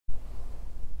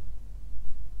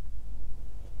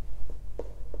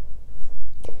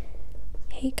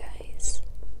Hey guys,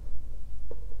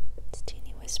 it's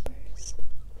Teeny Whispers.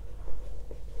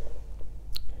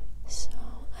 So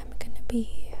I'm gonna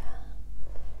be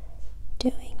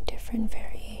doing different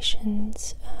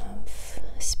variations of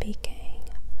speaking.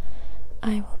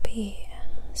 I will be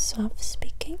soft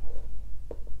speaking.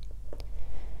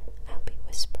 I'll be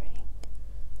whispering.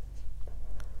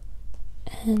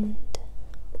 And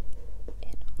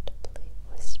inaudibly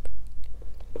whispering.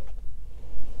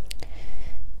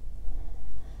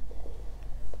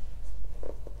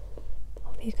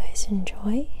 Hope you guys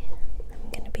enjoy. I'm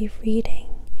going to be reading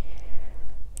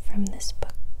from this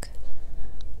book,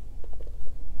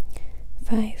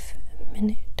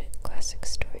 5-Minute Classic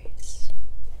Stories,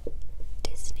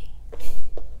 Disney.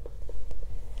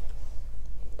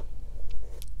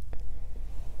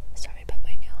 Sorry about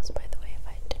my nails, by the way, if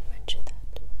I didn't mention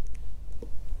that.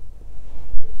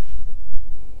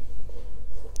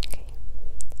 Okay,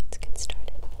 let's get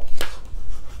started.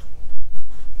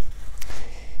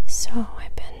 So,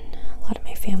 a lot of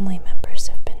my family members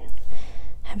have been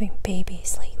having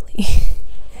babies lately,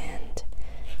 and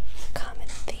a common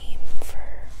theme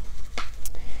for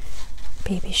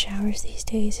baby showers these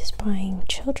days is buying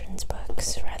children's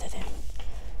books rather than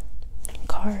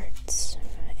cards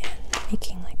and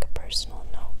making like a personal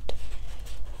note.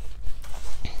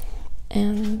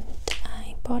 And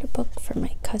I bought a book for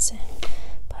my cousin,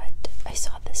 but I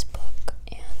saw this book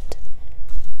and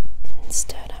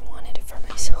instead I wanted it for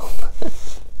myself.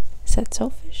 Is that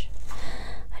selfish?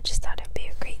 I just thought it'd be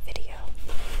a great video.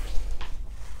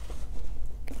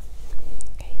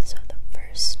 Okay, so the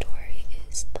first story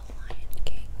is The Lion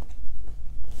King.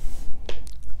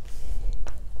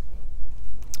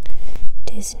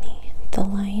 Disney, The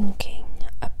Lion King,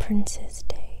 A Prince's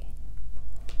Day.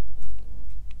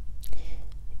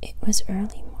 It was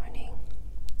early morning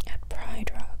at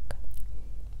Pride Rock.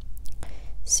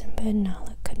 Simba and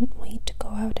Nala couldn't wait to go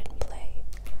out and play.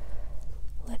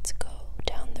 "Let's go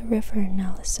down the river,"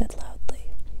 Nala said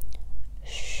loudly.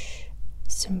 "Shh,"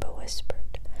 Simba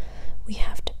whispered. "We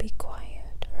have to be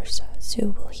quiet or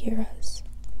Zazu will hear us."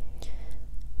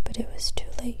 But it was too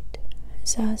late.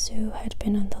 Zazu had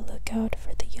been on the lookout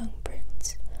for the young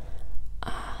prince.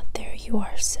 "Ah, there you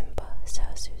are, Simba,"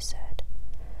 Zazu said,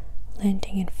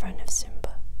 landing in front of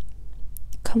Simba.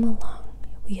 "Come along,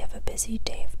 we have a busy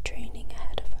day of training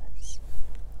ahead of us."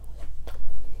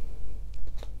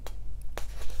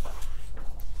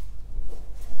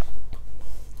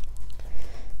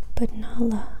 "But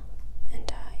Nala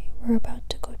and I were about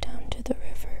to go down to the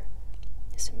river,"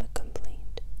 Simba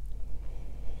complained.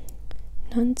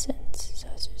 "Nonsense,"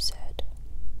 Zazu said.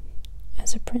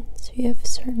 "As a prince, you have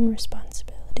certain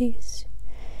responsibilities,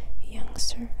 young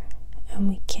sir, and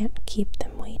we can't keep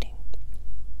them waiting."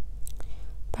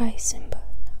 "Bye, Simba,"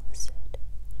 Nala said.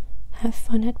 "Have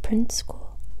fun at Prince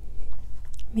School.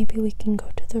 Maybe we can go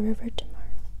to the river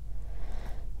tomorrow."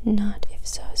 "Not if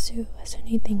Zazu has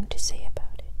anything to say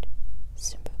about it,"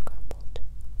 Simba grumbled,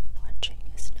 watching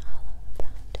as Nala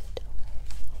bounded away.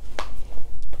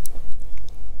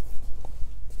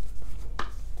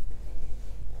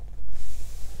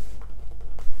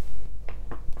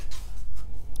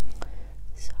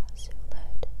 Zazu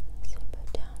led Simba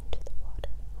down to the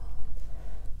water hole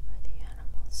where the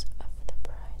animals of the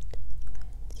Pride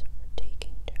Lands were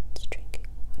taking turns drinking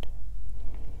water.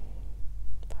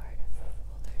 Part of a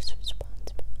ruler's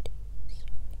responsibility is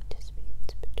solving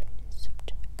disputes between his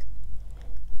subjects.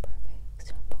 A perfect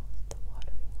example is the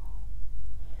watering hole.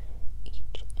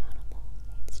 Each animal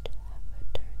needs to have a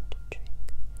turn to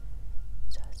drink,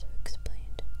 Zazu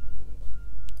explained.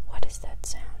 "What is that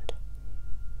sound?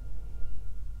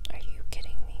 Are you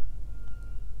kidding me?"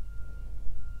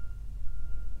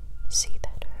 "See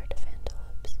that herd of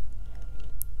antelopes?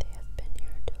 They have been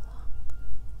here too long.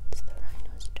 It's the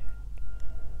rhino's turn."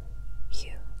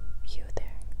 You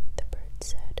there," the bird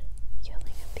said,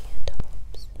 yelling at the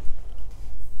antelopes.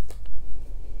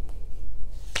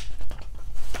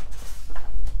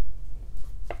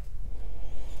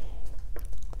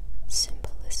 Simba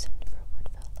listened for what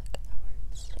felt like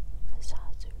hours as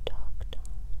Zazu talked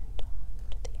on and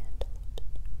on to the antelopes.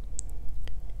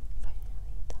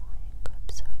 Finally, the lion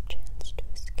cub saw a chance to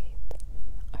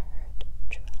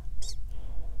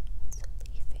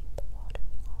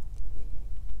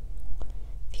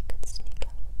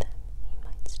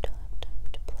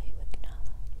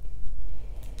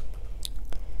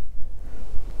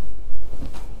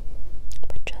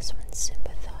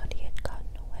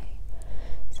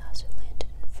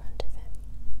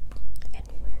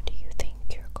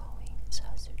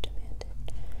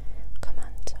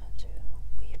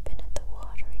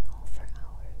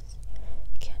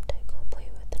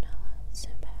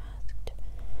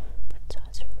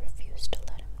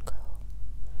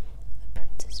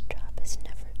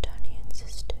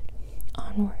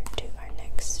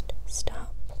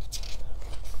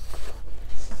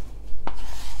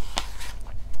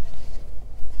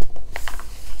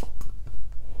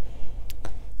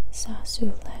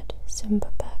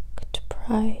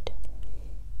pride,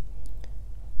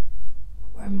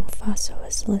 where Mufasa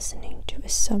was listening to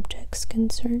his subjects'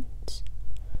 concerns.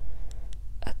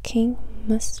 A king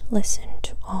must listen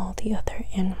to all the other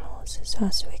animals, as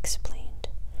Zazu explained.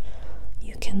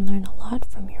 You can learn a lot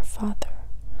from your father.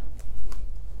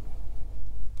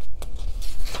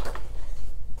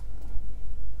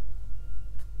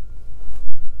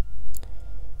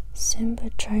 Simba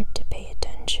tried to pay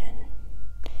attention.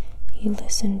 He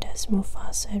listened as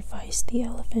Mufasa advised the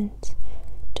elephants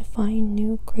to find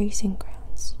new grazing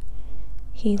grounds.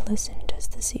 He listened as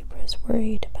the zebras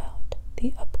worried about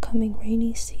the upcoming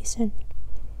rainy season.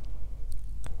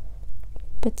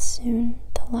 But soon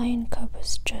the lion cub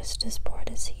was just as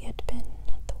bored as he had been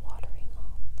at the watering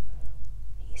hole.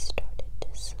 He started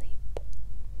to sleep.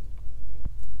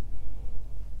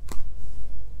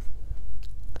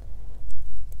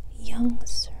 "Young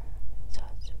sir,"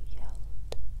 Zazu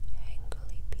yelled,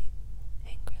 angrily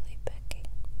begging.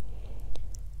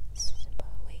 "Simba,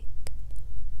 awake.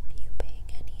 Were you paying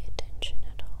any attention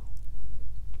at all?"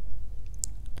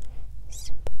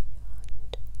 Simba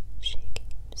yawned, shaking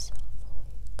himself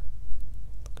awake.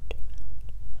 Looked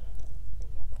around. The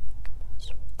other animals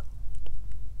were gone.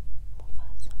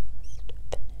 Mufasa must have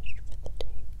finished for the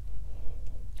day.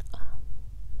 I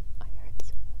heard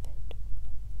some of it,"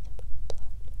 Simba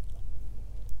replied.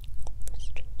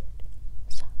 Frustrated,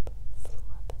 Sambo flew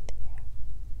up in the air.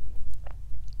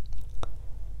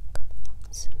 "Come along,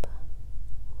 Simba.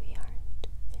 We aren't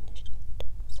finished yet,"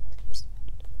 Zazu said.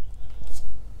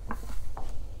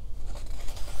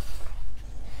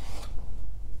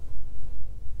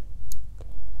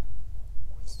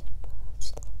 Simba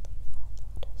slowly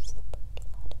followed as the bird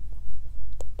led him from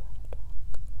the broad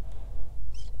rock.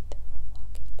 Soon they were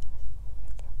walking past the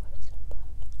river where Simba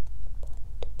and Nala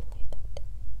planned to play that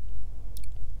day.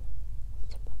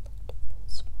 Simba looked for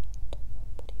his friend,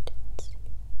 but he didn't see her.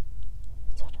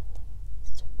 Suddenly,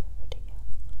 Simba heard a yell.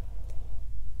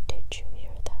 "Did you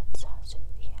hear that, Zazu?"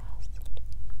 he asked.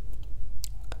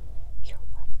 "Hear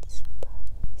what, Simba?"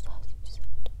 Zazu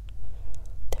said.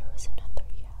 There was another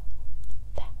yell.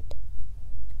 "That,"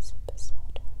 Simba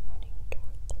said, running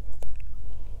toward the river.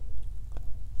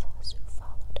 Zazu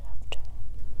followed after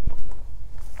him.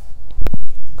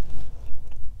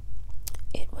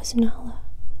 It was Nala.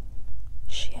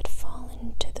 She had fallen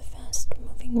into the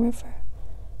fast-moving river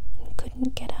and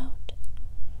couldn't get out.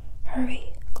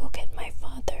 "Hurry, go get my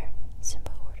father,"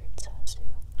 Simba ordered Zazu.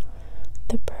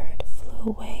 The bird flew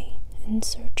away in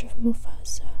search of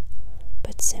Mufasa,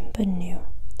 but Simba knew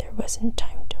there wasn't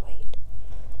time to wait.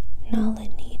 Nala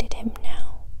needed him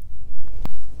now.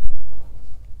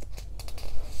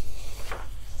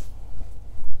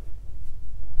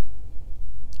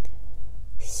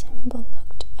 Simba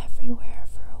looked everywhere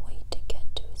for a way to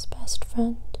get to his best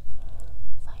friend.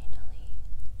 Finally,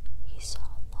 he saw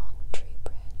a long tree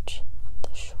branch on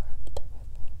the shore of the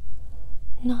river.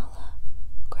 "Nala,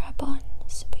 grab on,"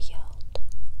 Simba yelled.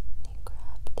 He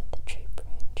grabbed the tree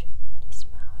branch in his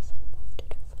mouth and moved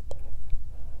it over the river.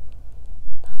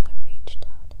 Nala reached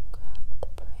out and grabbed the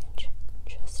branch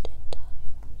just in time.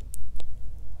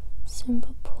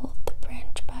 Simba pulled the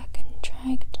branch back and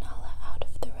dragged Nala out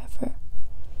of the river.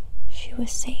 She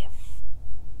was safe.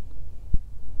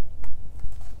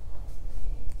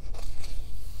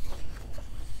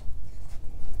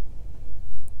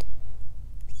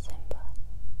 "Simba,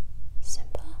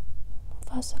 Simba,"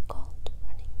 Mufasa called,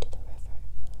 running to the river.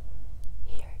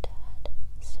 "Here, Dad,"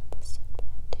 Simba said,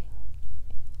 panting.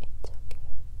 "It's okay.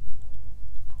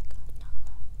 I got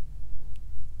Nala."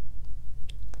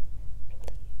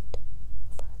 Relieved,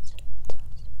 Mufasa and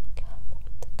Zazu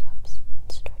gathered the cubs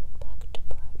and started back to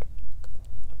Broad Rock.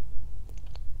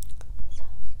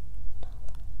 "Zazu,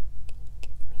 Nala, can you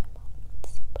give me a moment with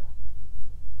Simba?"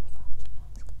 Mufasa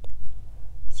asked.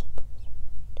 Simba was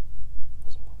worried.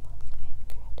 Was Mufasa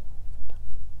angry at him for not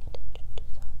paying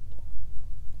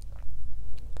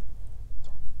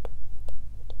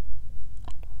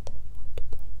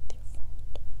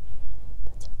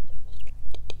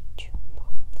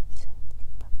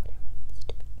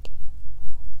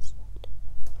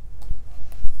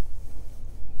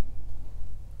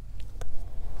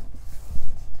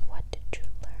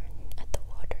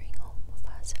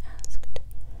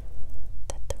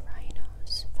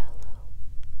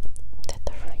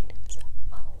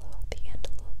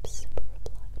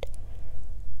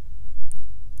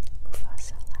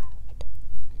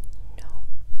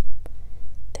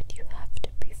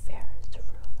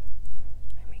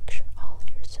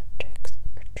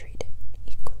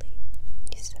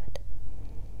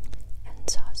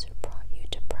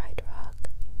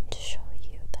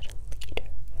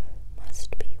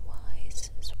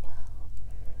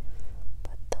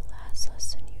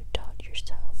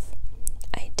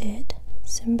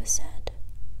Simba said.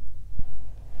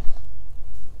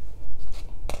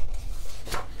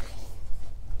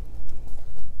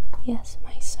 Yes,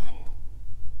 my son.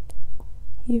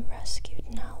 You rescued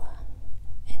Nala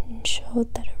and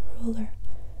showed that a ruler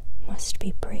must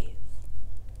be brave.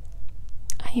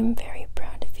 I am very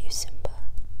proud of you, Simba.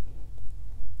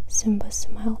 Simba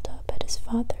smiled up at his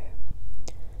father.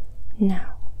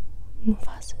 Now,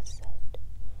 Mufasa said,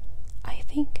 I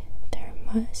think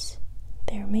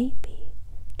there may be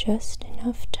just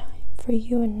enough time for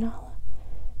you and Nala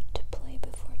to play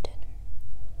before dinner.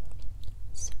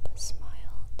 Simba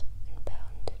smiled and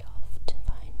bounded off to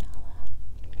find Nala.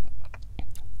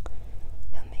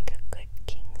 He'll make a good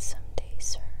king someday,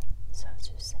 sir,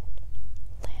 Zazu said,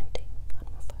 landing on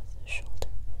Mufasa's shoulder.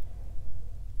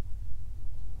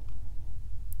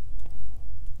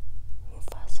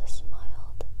 Mufasa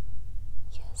smiled.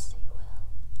 Yes, he will.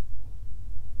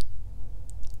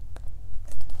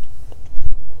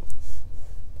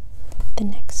 The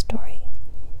next story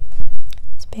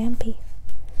is Bambi,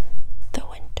 the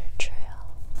Winter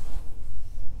Trail.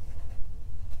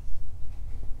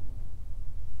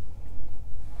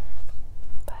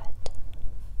 But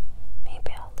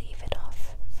maybe I'll leave it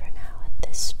off for now at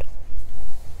this story.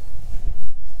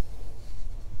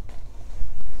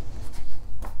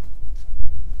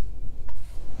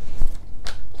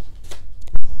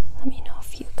 Let me know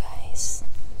if you guys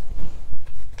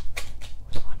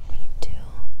would want me to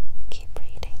keep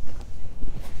reading.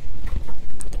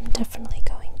 I'm definitely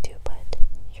going to, but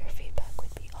your feedback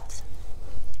would be awesome.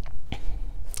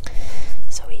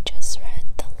 So we just read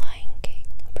The Lion King,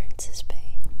 Princess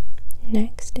Bay.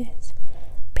 Next is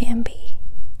Bambi,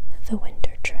 the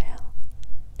Winter Trail.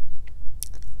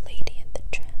 Lady and the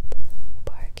Tramp,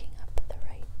 barking up the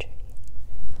right tree.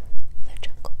 The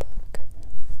Jungle Book,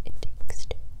 It Takes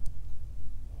Two.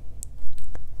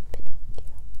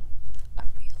 Pinocchio, A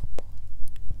Real Boy.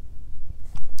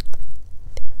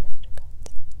 The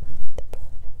Aristocrats, The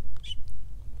Prohibition.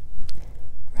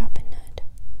 Robin Hood,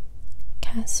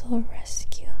 Castle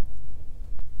Rescue.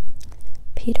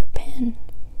 Peter Pan,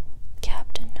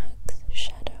 Captain Hook's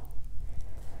Shadow.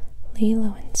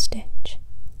 Lilo and Stitch,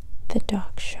 The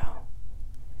Dog Show.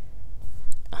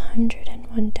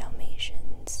 101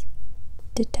 Dalmatians,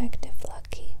 Detective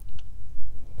Lucky.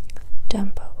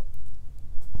 Dumbo,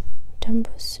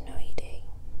 Dumbo's Snowy Day.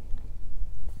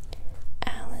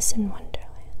 Alice in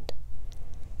Wonderland,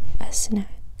 A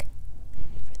Snack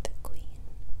for the Queen.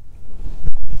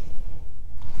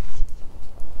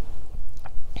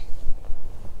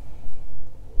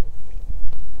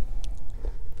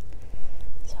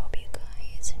 So I hope you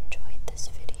guys enjoyed this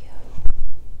video.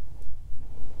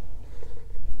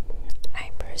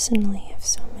 I personally have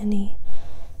so many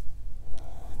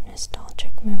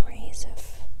nostalgic memories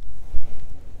of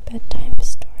bedtime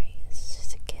stories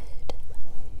as a kid.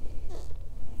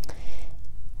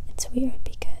 It's weird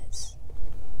because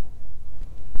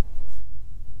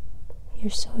you're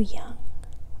so young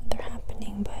when they're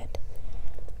happening, but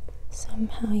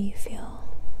somehow you feel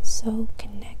so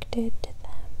connected to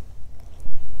them,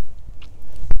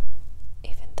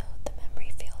 even though the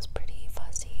memory feels pretty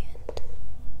fuzzy and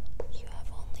you have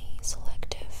only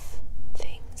selective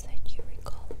things that you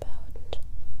recall about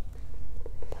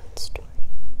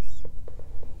stories.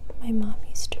 My mom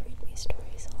used to read me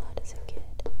stories a lot as a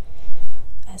kid,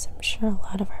 as I'm sure a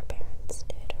lot of our parents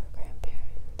did, or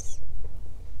grandparents.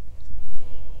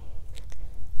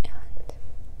 And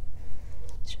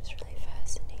it's just really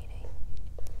fascinating.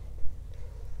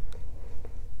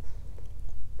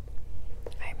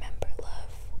 I remember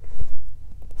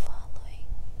following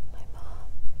my mom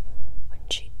when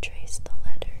she traced the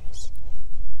letters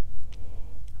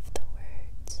of the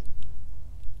words.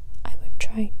 I would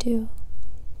try to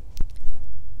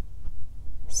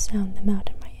sound them out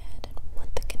in